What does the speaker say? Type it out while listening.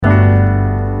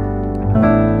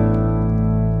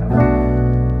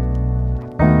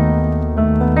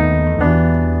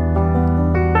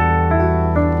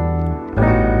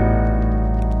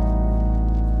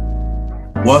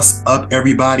What's up,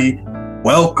 everybody?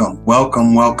 Welcome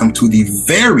to the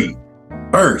very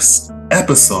first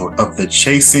episode of the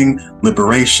Chasing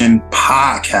Liberation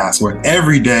podcast, where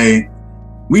every day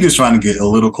we just trying to get a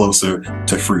little closer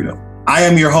to freedom. I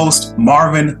am your host,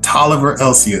 Marvin Tolliver,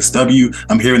 LCSW.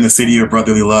 I'm here in the city of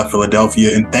brotherly love,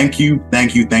 Philadelphia, and thank you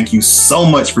so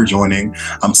much for joining.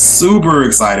 I'm super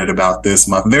excited about this,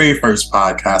 my very first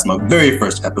podcast, my very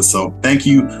first episode. Thank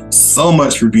you so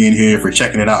much for being here, for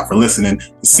checking it out, for listening,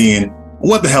 seeing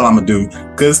what the hell I'm gonna do,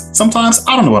 because sometimes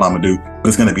I don't know what I'm gonna do, but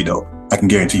it's gonna be dope. I can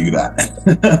guarantee you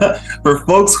that. For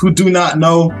folks who do not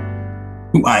know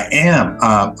who I am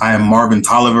Marvin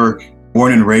Tolliver,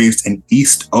 born and raised in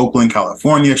East Oakland,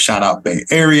 California. Shout out Bay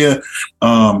Area.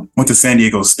 Went to San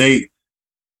Diego State,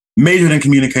 majored in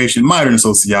communication, minored in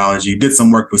sociology, did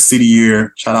some work with City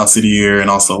Year. Shout out City Year, and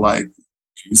also like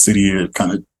City Year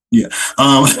kind of, yeah.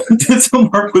 Did some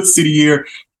work with City Year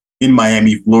in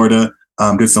Miami, Florida.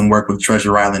 Did some work with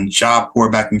Treasure Island Job Corps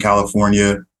back in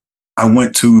California. I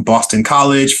went to Boston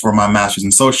College for my master's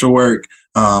in social work.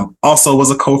 Also was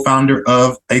a co-founder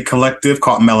of a collective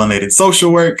called Melanated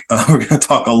Social Work. We're going to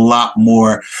talk a lot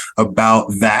more about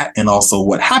that and also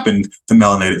what happened to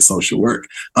Melanated Social Work.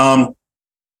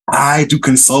 I do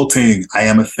consulting. I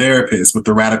am a therapist with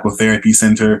the Radical Therapy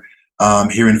Center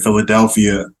here in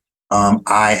Philadelphia.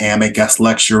 I am a guest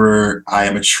lecturer. I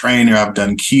am a trainer. I've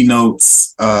done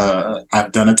keynotes.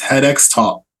 I've done a TEDx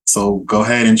talk. So go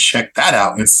ahead and check that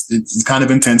out. It's kind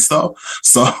of intense though.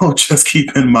 So just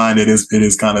keep in mind it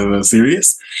is kind of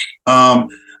serious. I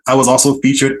was also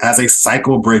featured as a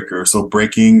cycle breaker. So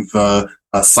breaking the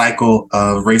cycle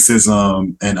of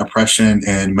racism and oppression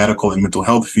in medical and mental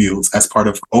health fields as part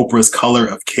of Oprah's Color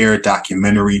of Care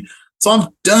documentary. So I've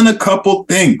done a couple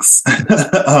things.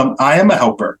 I am a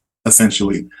helper,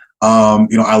 essentially.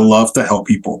 I love to help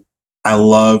people. I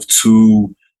love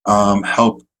to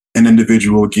help an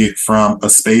individual get from a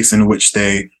space in which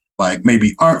they like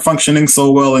maybe aren't functioning so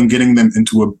well and getting them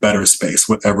into a better space,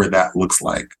 whatever that looks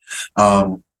like.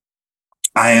 I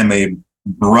am a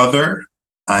brother.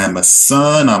 I am a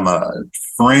son. I'm a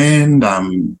friend.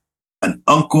 I'm an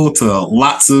uncle to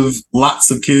lots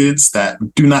of kids that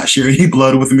do not share any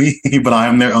blood with me, but I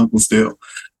am their uncle still.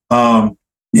 So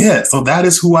that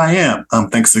is who I am.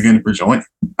 Thanks again for joining.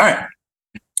 All right.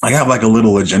 I have like a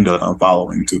little agenda that I'm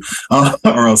following too,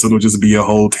 or else it'll just be a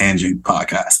whole tangent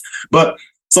podcast. But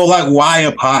so like, why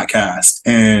a podcast?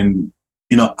 And,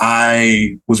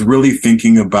 I was really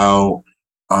thinking about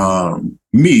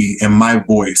me and my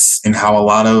voice and how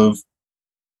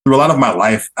through a lot of my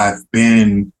life, I've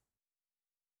been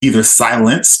either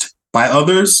silenced by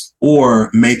others or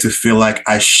made to feel like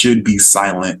I should be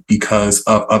silent because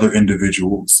of other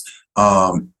individuals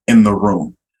in the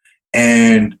room.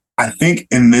 And I think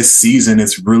in this season,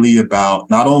 it's really about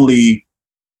not only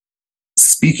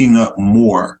speaking up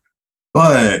more,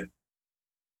 but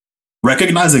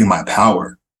recognizing my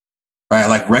power, right?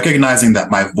 Like recognizing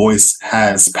that my voice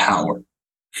has power,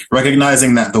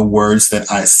 recognizing that the words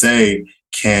that I say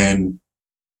can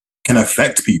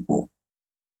affect people,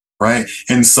 right?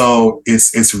 And so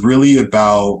it's really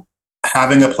about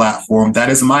having a platform that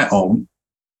is my own,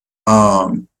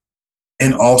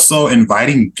 and also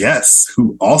inviting guests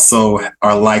who also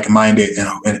are like-minded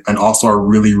and also are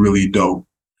really, really dope,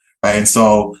 right? And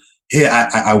so,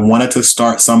 I wanted to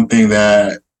start something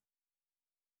that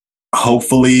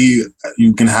hopefully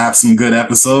you can have some good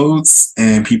episodes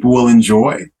and people will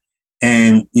enjoy.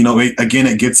 And,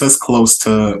 it gets us close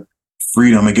to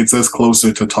freedom. It gets us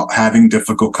closer to having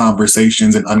difficult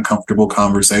conversations and uncomfortable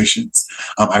conversations.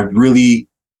 I really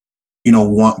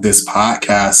want this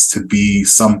podcast to be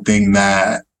something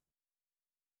that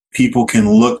people can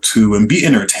look to and be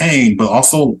entertained, but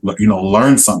also,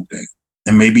 learn something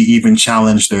and maybe even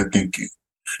challenge their thinking.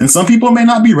 And some people may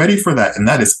not be ready for that. And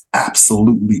that is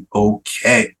absolutely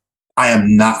okay. I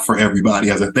am not for everybody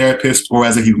as a therapist or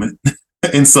as a human.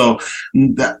 And so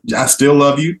I still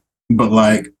love you, but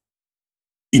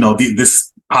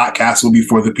this podcast will be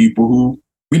for the people who,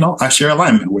 I share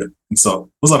alignment with. And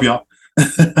so what's up, y'all?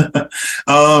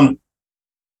 Now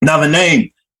the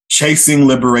name Chasing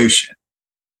Liberation.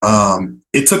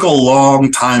 It took a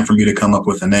long time for me to come up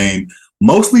with a name,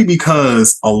 mostly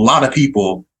because a lot of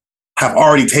people have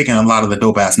already taken a lot of the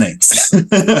dope ass names.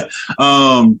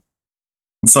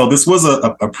 So this was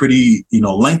a pretty,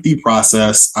 lengthy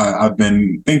process. I've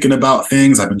been thinking about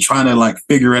things. I've been trying to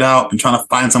figure it out and trying to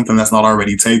find something that's not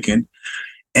already taken.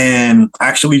 And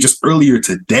actually just earlier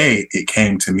today, it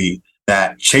came to me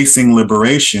that Chasing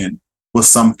Liberation was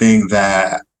something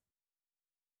that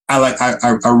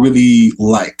I really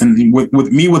liked. And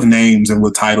with names and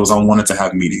with titles, I wanted to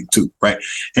have meaning too, right?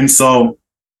 And so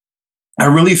I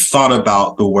really thought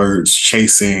about the words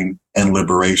chasing and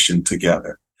liberation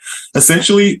together.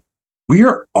 Essentially, we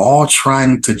are all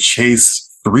trying to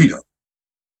chase freedom,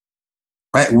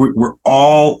 right? We're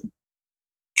all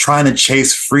trying to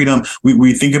chase freedom.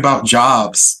 We think about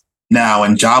jobs now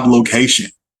and job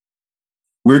location.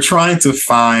 We're trying to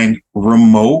find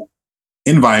remote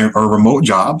environment or remote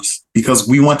jobs because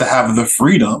we want to have the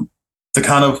freedom to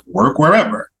kind of work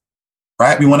wherever,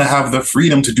 right? We want to have the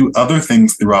freedom to do other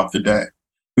things throughout the day.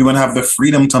 We want to have the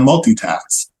freedom to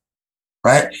multitask,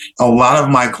 right? A lot of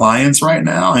my clients right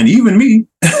now, and even me,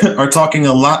 are talking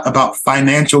a lot about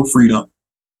financial freedom.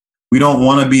 We don't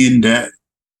want to be in debt.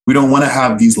 We don't want to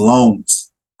have these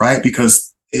loans, right?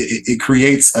 Because it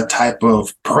creates a type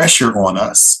of pressure on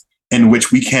us in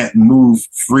which we can't move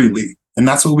freely. And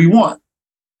that's what we want.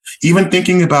 Even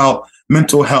thinking about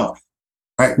mental health,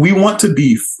 right? We want to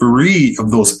be free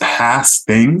of those past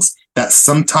things that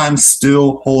sometimes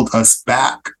still hold us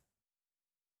back.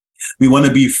 We want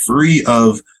to be free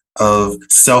of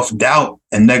self-doubt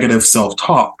and negative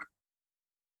self-talk,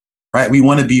 right? We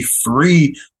want to be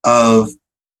free of,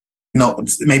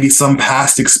 maybe some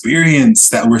past experience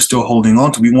that we're still holding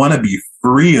on to. We want to be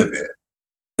free of it.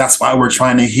 That's why we're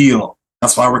trying to heal.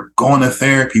 That's why we're going to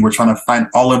therapy. We're trying to find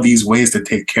all of these ways to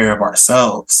take care of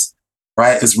ourselves,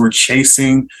 right? As we're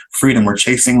chasing freedom, we're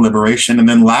chasing liberation. And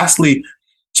then lastly,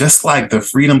 just like the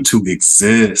freedom to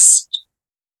exist.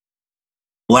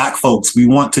 Black folks, we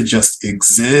want to just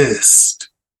exist.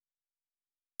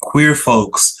 Queer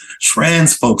folks,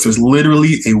 trans folks, there's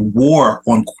literally a war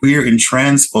on queer and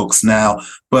trans folks now.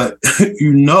 But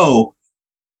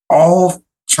all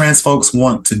trans folks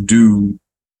want to do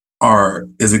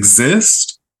is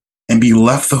exist and be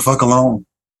left the fuck alone.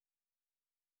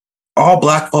 All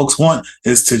Black folks want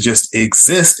is to just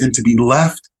exist and to be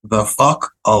left the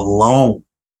fuck alone.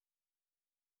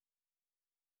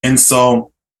 And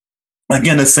so,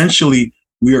 again, essentially,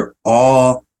 we're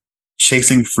all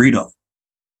chasing freedom.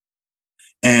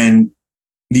 And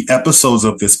the episodes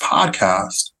of this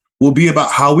podcast will be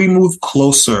about how we move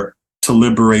closer to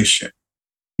liberation,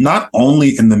 not only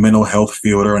in the mental health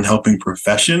field or in helping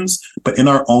professions, but in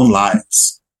our own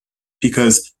lives.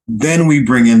 Because then we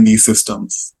bring in these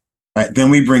systems, right?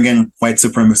 Then we bring in white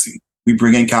supremacy. We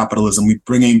bring in capitalism. We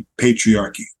bring in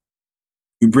patriarchy.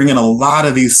 We bring in a lot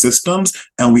of these systems,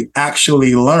 and we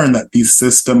actually learn that these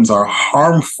systems are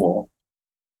harmful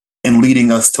in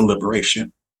leading us to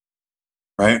liberation,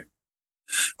 right?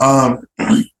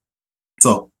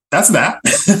 So that's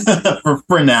that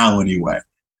for now anyway.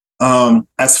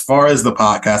 As far as the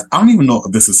podcast, I don't even know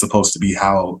if this is supposed to be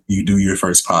how you do your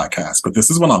first podcast, but this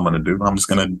is what I'm going to do. I'm just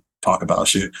going to talk about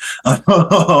shit.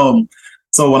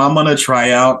 So what I'm going to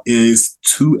try out is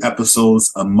 2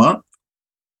 episodes a month,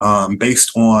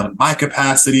 based on my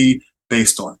capacity,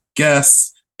 based on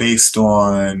guests, based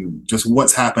on just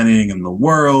what's happening in the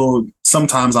world.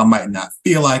 Sometimes I might not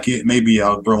feel like it. Maybe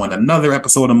I'll throw in another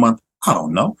episode a month. I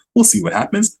don't know. We'll see what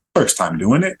happens. First time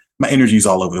doing it. My energy's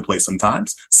all over the place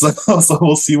sometimes. So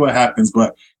we'll see what happens.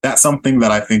 But that's something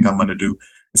that I think I'm going to do,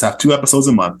 is have 2 episodes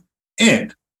a month.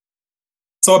 And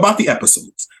so about the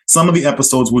episodes, some of the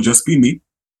episodes will just be me.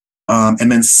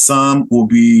 And then some will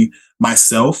be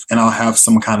myself, and I'll have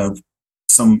some kind of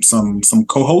some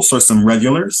co-hosts or some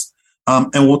regulars.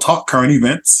 And we'll talk current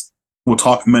events. We'll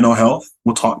talk mental health.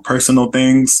 We'll talk personal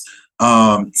things.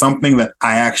 Something that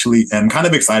I actually am kind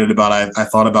of excited about, I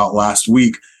thought about last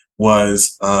week,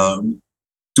 was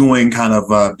doing kind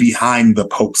of behind the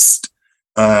post.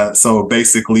 So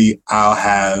basically, I'll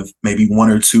have maybe 1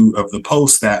 or 2 of the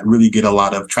posts that really get a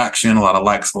lot of traction, a lot of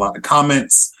likes, a lot of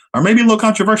comments, or maybe a little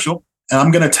controversial. And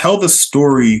I'm going to tell the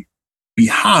story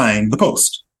behind the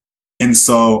post. And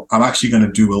so I'm actually going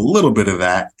to do a little bit of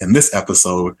that in this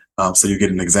episode, so you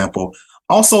get an example.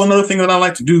 Also, another thing that I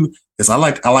like to do is I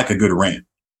like a good rant.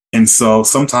 And so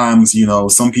sometimes,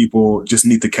 some people just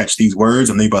need to catch these words,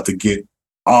 and they about to get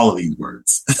all of these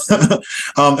words.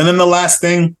 And then the last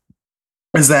thing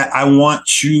is that I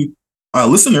want you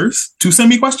listeners to send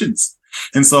me questions.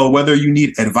 And so whether you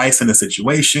need advice in a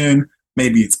situation,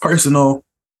 maybe it's personal,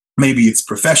 maybe it's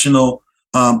professional,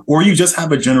 or you just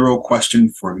have a general question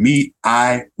for me,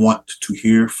 I want to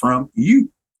hear from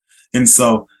you. And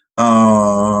so,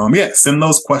 send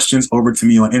those questions over to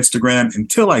me on Instagram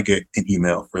until I get an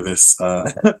email for this,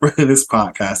 for this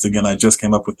podcast. Again, I just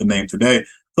came up with the name today.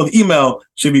 So the email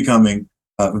should be coming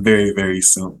very, very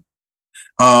soon.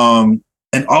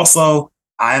 And also,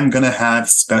 I'm going to have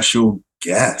special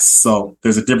guests. So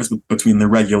there's a difference between the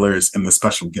regulars and the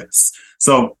special guests.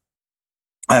 So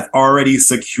I've already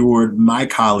secured my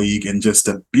colleague and just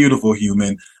a beautiful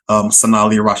human,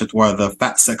 Sonali Rajatwar, the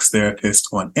fat sex therapist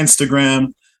on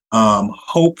Instagram.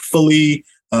 Hopefully,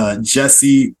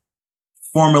 Jesse,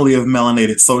 formerly of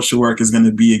Melanated Social Work, is going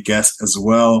to be a guest as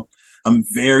well. I'm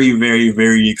very, very,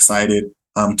 very excited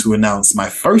to announce my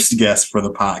first guest for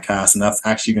the podcast, and that's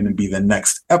actually going to be the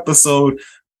next episode.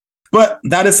 But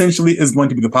that essentially is going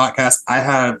to be the podcast. I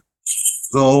have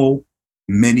so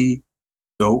many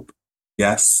dope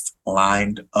guests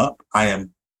lined up. I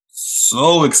am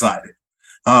so excited.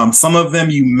 Some of them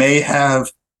you may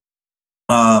have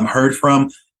heard from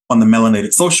on the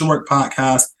Melanated Social Work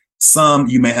podcast. Some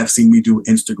you may have seen me do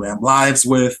Instagram lives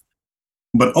with.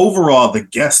 But overall, the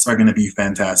guests are going to be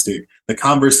fantastic. The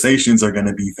conversations are going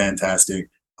to be fantastic.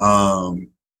 And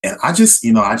I'm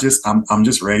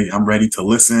just ready. I'm ready to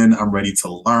listen. I'm ready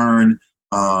to learn.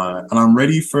 And I'm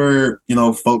ready for,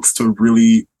 folks to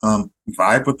really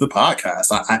vibe with the podcast.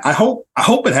 I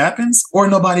hope it happens, or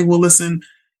nobody will listen,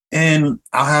 and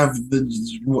I'll have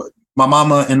my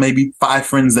mama and maybe 5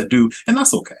 friends that do, and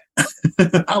that's okay.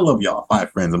 I love y'all,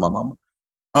 5 friends and my mama.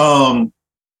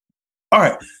 All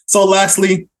right. So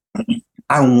lastly,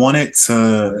 I wanted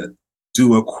to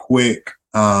do a quick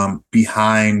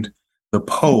behind the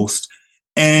post,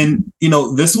 and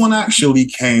this one actually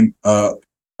came up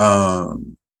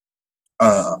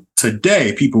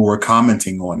today. People were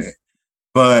commenting on it,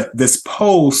 but this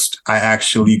post I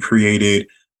actually created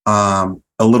a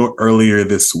little earlier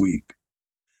this week.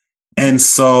 And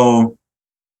so,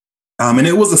 and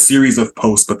it was a series of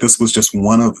posts, but this was just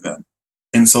one of them.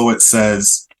 And so it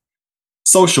says,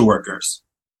 social workers,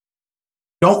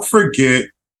 don't forget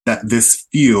that this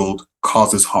field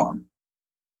causes harm.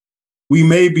 We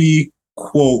may be,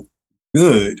 quote,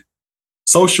 good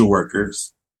social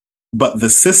workers, but the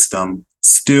system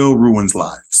still ruins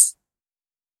lives.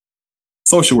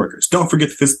 Social workers, don't forget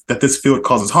that this field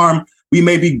causes harm. We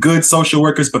may be good social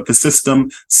workers, but the system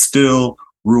still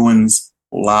ruins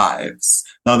lives.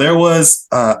 Now, there was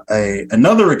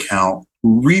another account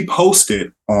who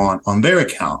reposted on their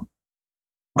account.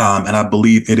 And I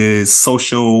believe it is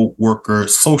social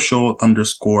 _workers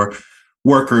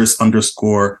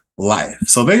 _life.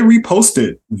 So they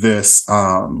reposted this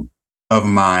of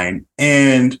mine,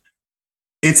 and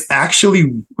it's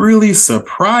actually really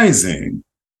surprising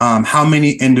how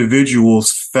many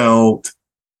individuals felt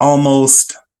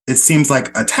almost, it seems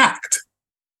like, attacked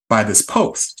by this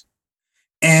post.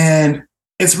 And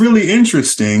it's really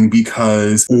interesting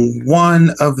because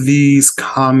one of these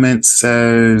comments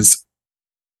says,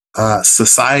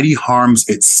 society harms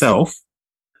itself.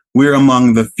 We're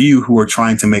among the few who are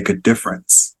trying to make a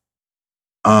difference.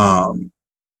 What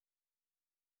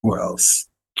else?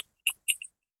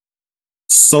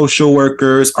 Social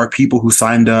workers are people who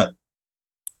signed up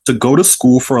to go to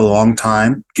school for a long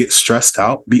time, get stressed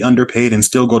out, be underpaid, and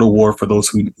still go to war for those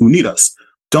who need us.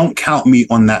 Don't count me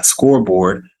on that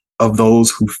scoreboard of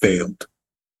those who failed.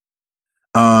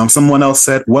 Someone else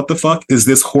said, what the fuck is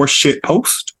this horse shit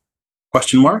post? ?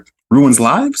 Ruins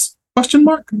lives? ?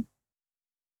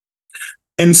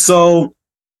 And so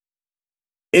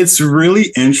it's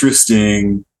really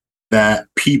interesting that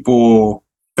people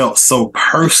felt so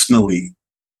personally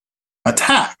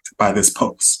attacked by this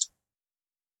post.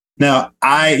 Now,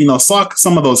 I, saw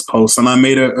some of those posts, and I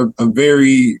made a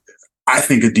very, I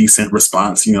think, a decent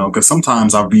response, because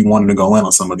sometimes I'll be wanting to go in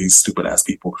on some of these stupid ass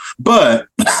people. But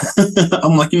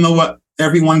I'm like, you know what?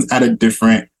 Everyone's at a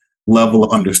different level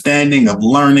of understanding, of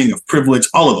learning, of privilege,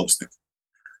 all of those things.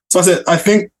 So I said, I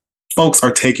think folks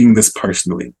are taking this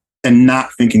personally and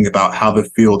not thinking about how the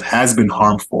field has been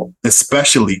harmful,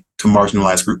 especially to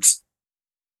marginalized groups.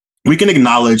 We can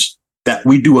acknowledge that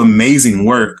we do amazing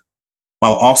work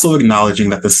while also acknowledging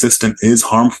that the system is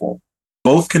harmful.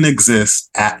 Both can exist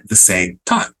at the same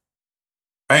time,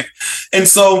 right? And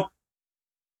so,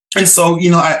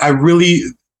 I really,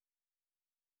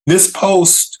 this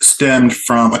post stemmed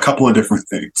from a couple of different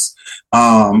things.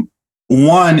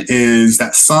 One is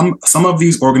that some of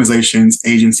these organizations,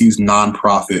 agencies,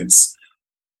 nonprofits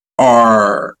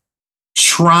are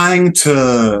trying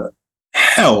to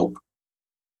help,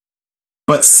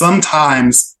 but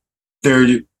sometimes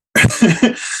they're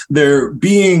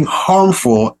being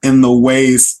harmful in the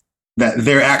ways that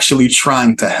they're actually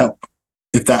trying to help,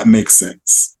 if that makes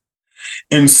sense.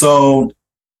 And so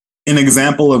an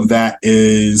example of that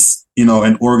is,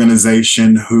 an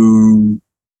organization who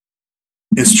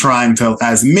is trying to,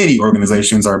 as many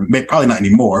organizations are, probably not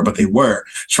anymore, but they were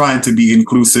trying to be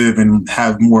inclusive and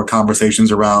have more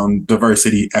conversations around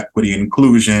diversity, equity,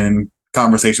 inclusion,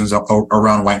 conversations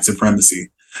around white supremacy,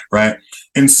 right?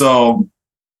 And so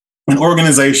an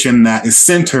organization that is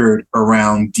centered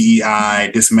around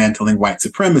DEI, dismantling white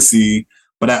supremacy,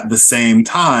 but at the same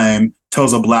time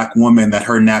tells a Black woman that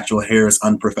her natural hair is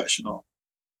unprofessional.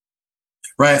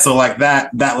 Right? So like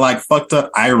that like fucked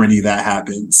up irony that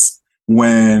happens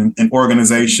when an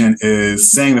organization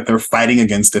is saying that they're fighting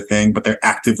against a thing, but they're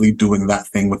actively doing that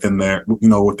thing within their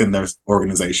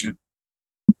organization.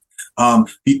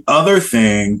 The other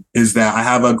thing is that I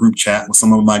have a group chat with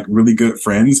some of my really good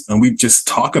friends, and we just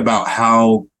talk about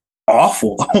how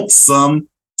awful some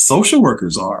social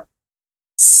workers are.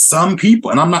 Some people,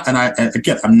 and I'm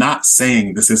not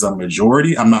saying this is a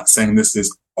majority. I'm not saying this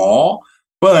is all,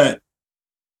 but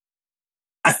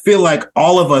I feel like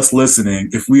all of us listening,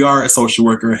 if we are a social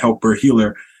worker, helper,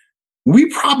 healer, we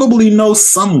probably know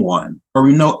someone, or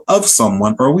we know of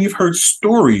someone, or we've heard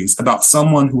stories about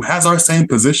someone who has our same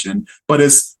position, but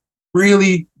is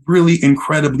really, really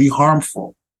incredibly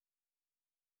harmful.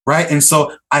 Right? And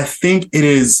so I think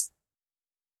it's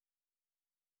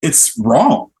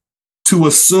wrong to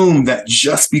assume that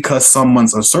just because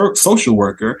someone's a social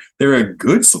worker, they're a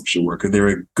good social worker, they're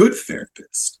a good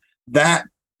therapist. That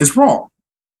is wrong.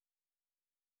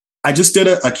 I just did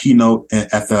a keynote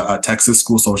at the Texas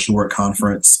School Social Work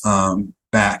Conference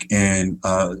back in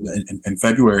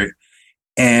February.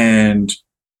 And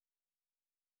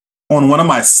on one of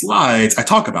my slides, I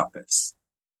talk about this.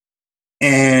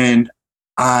 And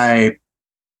I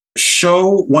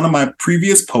show one of my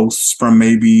previous posts from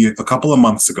maybe a couple of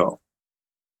months ago.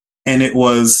 And it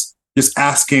was just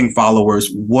asking followers,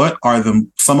 what are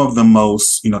some of the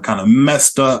most, kind of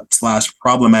messed up /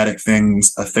 problematic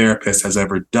things a therapist has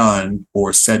ever done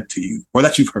or said to you, or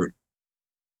that you've heard?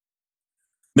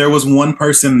 There was one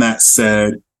person that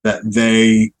said that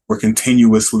they were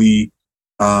continuously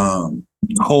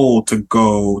told to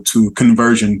go to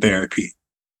conversion therapy.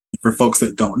 For folks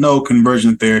that don't know,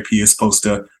 conversion therapy is supposed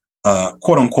to,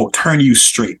 quote unquote, turn you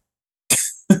straight,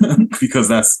 because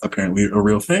that's apparently a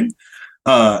real thing.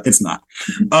 It's not.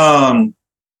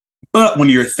 But when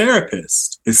your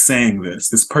therapist is saying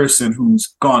this person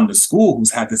who's gone to school,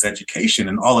 who's had this education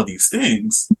and all of these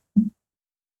things,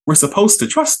 we're supposed to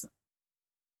trust them.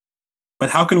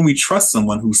 But how can we trust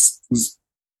someone who's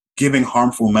giving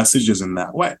harmful messages in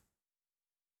that way?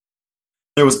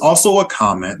 There was also a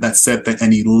comment that said that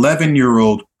an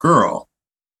 11-year-old girl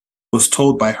was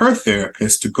told by her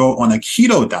therapist to go on a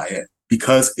keto diet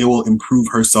because it will improve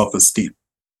her self-esteem.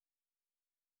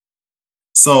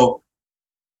 So,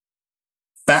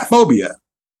 fat phobia,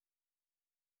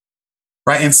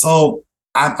 right? And so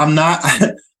I'm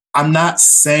not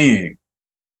saying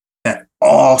that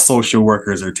all social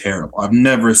workers are terrible. I've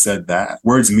never said that.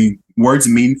 Words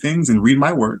mean things, and read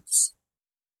my words.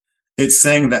 It's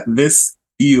saying that this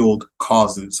field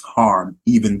causes harm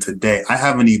even today. I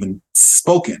haven't even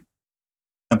spoken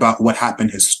about what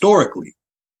happened historically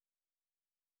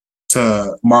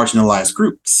to marginalized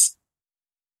groups.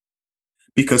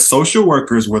 Because social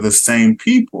workers were the same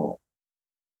people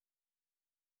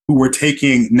who were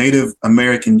taking Native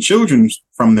American children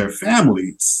from their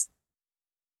families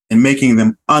and making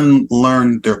them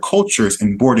unlearn their cultures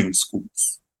in boarding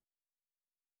schools.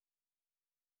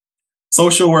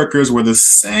 Social workers were the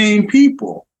same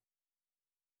people,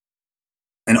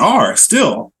 and are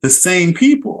still the same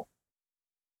people,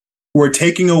 who are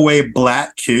taking away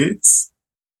Black kids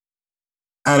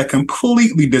at a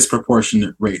completely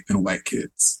disproportionate rate than white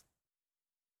kids.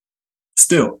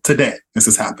 Still, today, this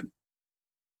is happening.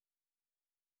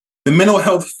 The mental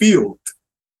health field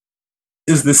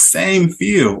is the same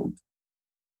field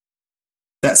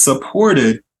that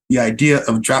supported the idea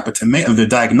of the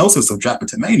diagnosis of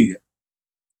drapetomania.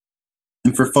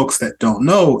 And for folks that don't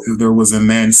know, there was a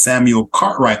man, Samuel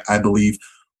Cartwright, I believe,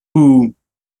 who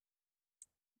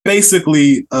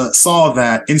basically saw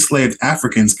that enslaved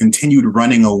Africans continued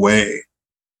running away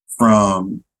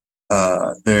from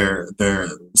their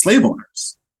slave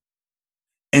owners.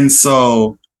 And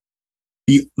so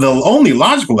the only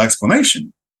logical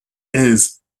explanation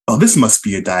is, oh, this must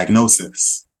be a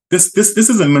diagnosis. This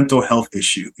is a mental health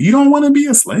issue. You don't want to be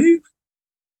a slave?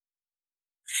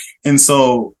 And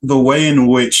so the way in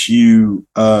which you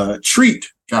treat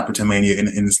drapetomania in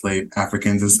enslaved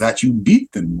Africans is that you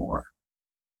beat them more.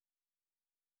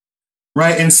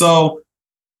 Right? And so,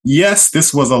 yes,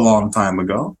 this was a long time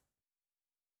ago,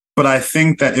 but I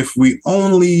think that if we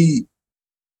only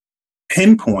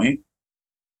pinpoint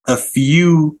a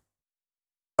few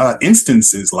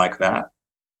instances like that,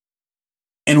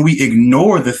 and we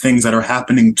ignore the things that are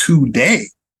happening today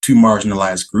to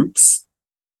marginalized groups,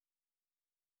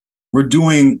 we're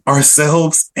doing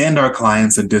ourselves and our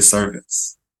clients a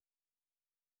disservice.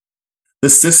 The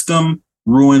system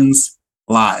ruins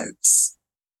lives.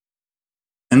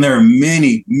 And there are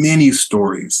many, many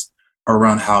stories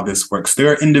around how this works.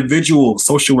 There are individuals,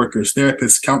 social workers,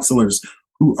 therapists, counselors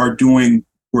who are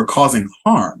causing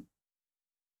harm.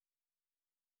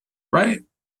 Right?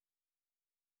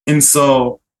 And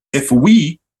so if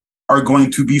we are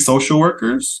going to be social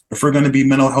workers, if we're going to be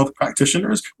mental health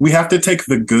practitioners, we have to take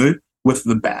the good with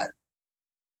the bad.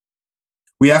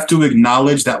 We have to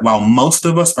acknowledge that while most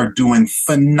of us are doing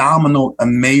phenomenal,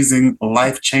 amazing,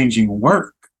 life-changing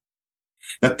work,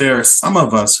 that there are some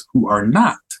of us who are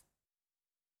not.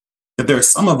 That there are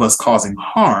some of us causing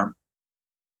harm.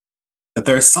 That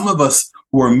there are some of us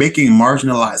who are making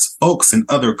marginalized folks and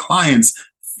other clients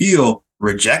feel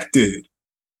rejected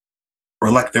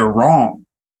or like they're wrong.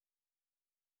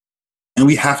 And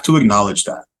we have to acknowledge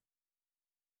that.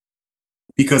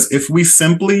 Because if we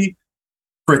simply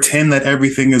pretend that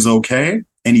everything is okay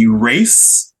and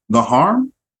erase the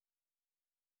harm,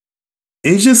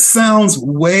 it just sounds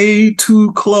way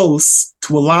too close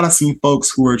to a lot of some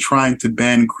folks who are trying to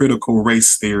ban critical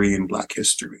race theory in Black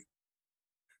history.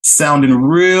 Sounding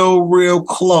real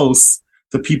close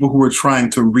to people who are trying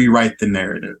to rewrite the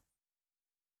narrative.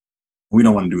 We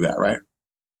don't want to do that, right?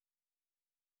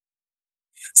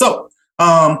 So,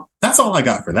 that's all I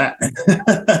got for that.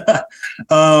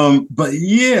 But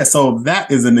yeah, so that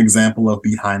is an example of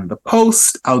behind the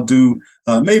post. I'll do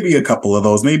maybe a couple of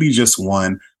those, maybe just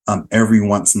one every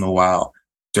once in a while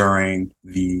during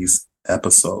these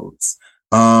episodes.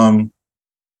 All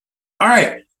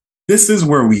right, this is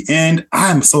where we end.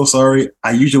 I'm so sorry.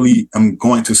 I usually am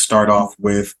going to start off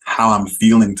with how I'm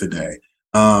feeling today.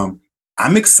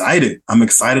 I'm excited. I'm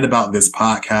excited about this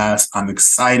podcast. I'm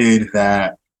excited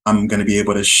that I'm going to be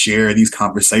able to share these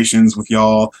conversations with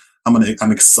y'all.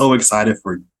 I'm so excited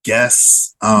for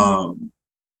guests. I'm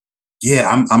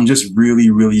just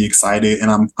really excited,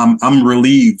 and I'm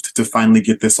relieved to finally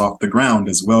get this off the ground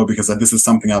as well, because this is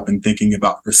something I've been thinking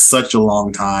about for such a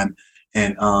long time.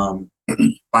 And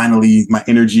finally, my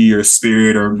energy or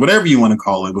spirit or whatever you want to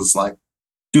call it was like,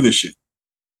 do this shit.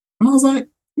 And I was like,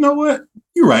 you know what?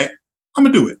 You're right. I'm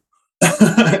gonna do it.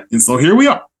 And so here we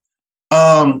are.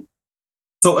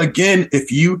 So again,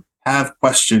 if you have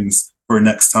questions for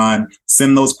next time,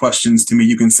 send those questions to me.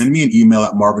 You can send me an email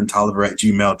at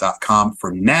marvintolliver@gmail.com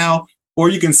for now, or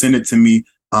you can send it to me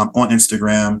on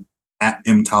Instagram at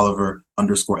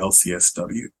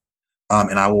mtolliver_LCSW.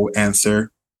 And I will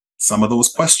answer some of those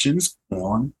questions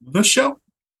on the show.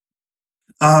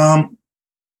 All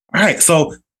right,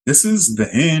 so this is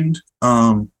the end.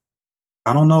 I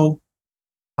don't know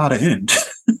how to end.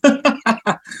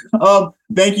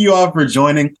 Thank you all for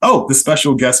joining. Oh, the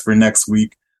special guest for next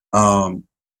week.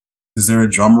 Is there a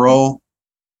drum roll?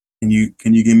 Can you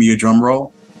give me a drum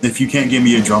roll? If you can't give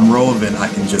me a drum roll, then I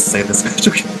can just say the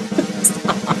special guest.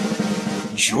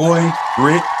 Joy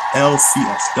Britt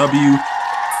LCSW,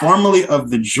 formerly of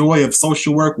The Joy of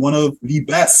Social Work, one of the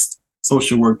best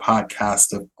social work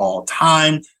podcasts of all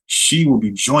time. She will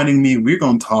be joining me. We're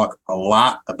going to talk a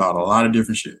lot about a lot of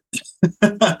different shit.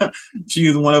 She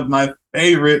is one of my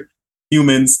favorite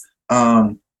humans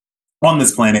on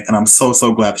this planet, and I'm so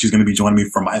glad that she's going to be joining me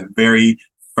for my very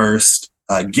first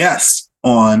guest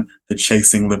on the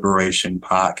Chasing Liberation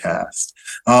podcast.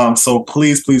 So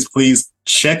please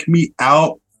check me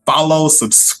out. Follow,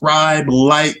 subscribe,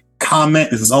 like,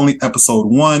 comment. This is only episode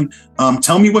 1.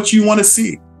 Tell me what you want to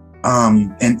see.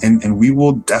 And we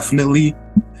will definitely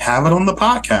have it on the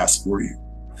podcast for you.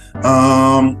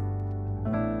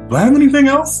 Do I have anything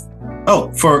else?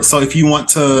 So if you want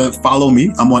to follow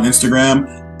me, I'm on Instagram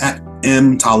at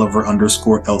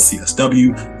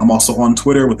mtolliver_LCSW. I'm also on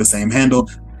Twitter with the same handle.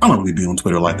 I don't really be on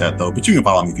Twitter like that though, but you can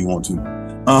follow me if you want to.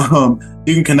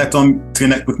 You can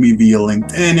connect with me via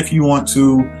LinkedIn if you want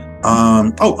to.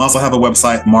 I also have a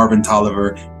website,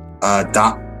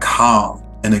 marvintolliver.com.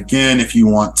 And again, if you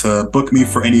want to book me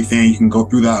for anything, you can go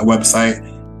through that website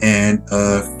and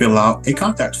fill out a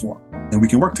contact form, and we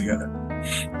can work together.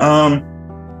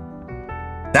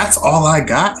 That's all I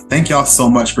got. Thank y'all so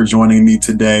much for joining me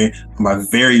today for my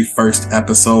very first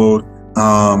episode.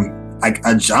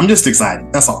 I'm just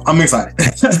excited. That's all. I'm excited.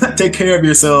 Take care of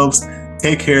yourselves.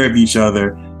 Take care of each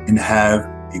other, and have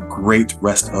a great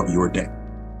rest of your day.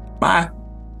 Bye.